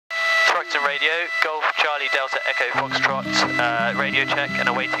Thruxton Radio, Golf Charlie Delta Echo Foxtrot, radio check and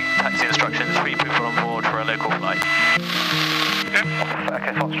awaiting taxi instructions. 3 people on board for a local flight. Yep.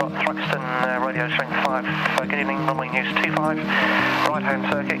 Echo Foxtrot, Thruxton, radio strength 5. Good evening, runway news 25, right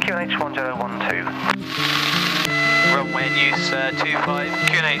hand circuit, QNH 1012. Runway news 25,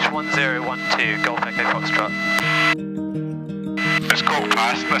 QNH 1012, Golf Echo Foxtrot. Let's go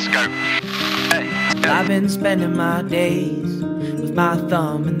fast, let's go. Hey. I've been spending my days with my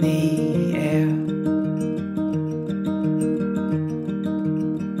thumb in the air.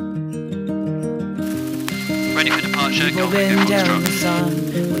 Ready for departure, People Golf Echo been telling Foxtrot. me, son,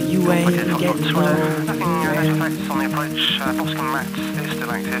 well, you ain't getting nowhere. Nothing effects on the approach. Boston Matt is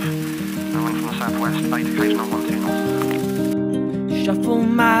still active. Wind from the southwest, 8 occasional 12 knots. Shuffle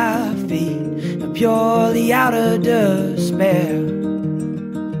my feet purely out of despair.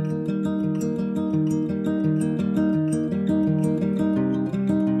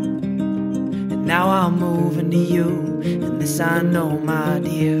 And now I'm moving to you, and this I know, my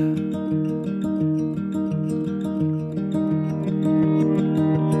dear.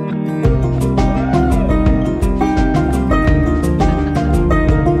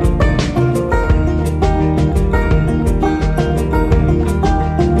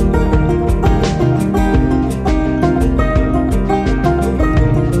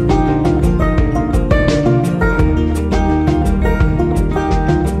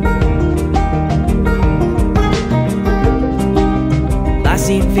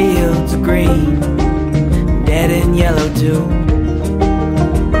 Fields of green, dead and yellow too.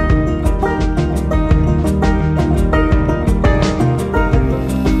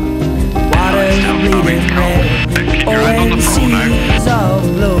 Waters bleeding red, orange seas of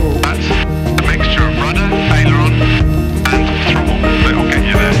blue. That's a mixture of rudder, aileron and throttle that'll get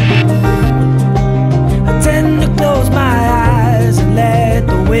you there. I tend to close my eyes and let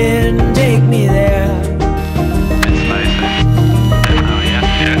the wind take me there.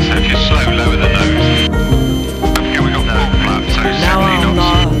 Yeah, so if you're slow, lower the nose. Okay, we got full flap, so 70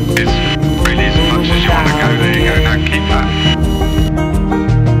 knots is really as much as you want to go. There you go, now keep that.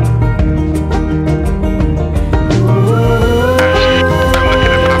 Don't look at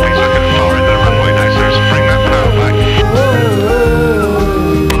the flappies, look at the far end of the runway now, so just bring that power back.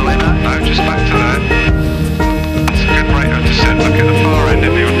 All the way back? No, just back to there. That's a good rate of descent. Look at the far end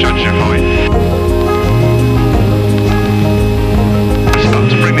if you'll judge your height.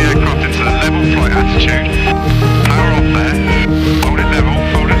 To bring the aircraft into the level flight attitude. Power off there. Hold it level,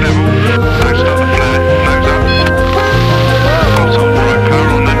 hold it level. Now start the flare. Nose up. Hold on, right power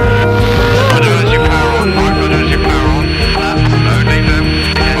on then. Rudder as you power on. Right rudder as you power on. No, leave them.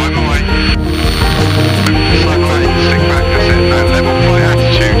 Climb away. Slow back, stick back, that's it. Now level flight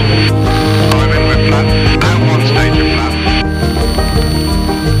attitude. Climb in with flap. Now one stage of flap.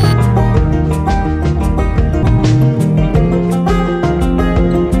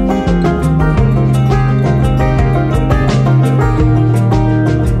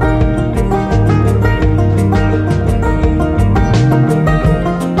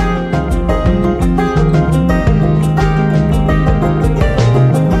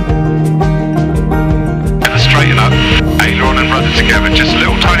 Aileron and rudder together, just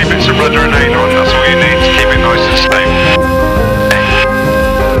little tiny bits of rudder and aileron, that's all you need to keep it nice and stable.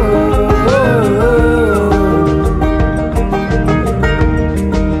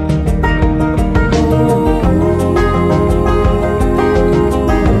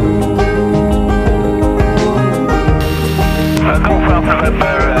 Golf Alpha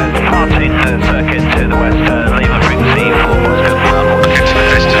November, departing circuit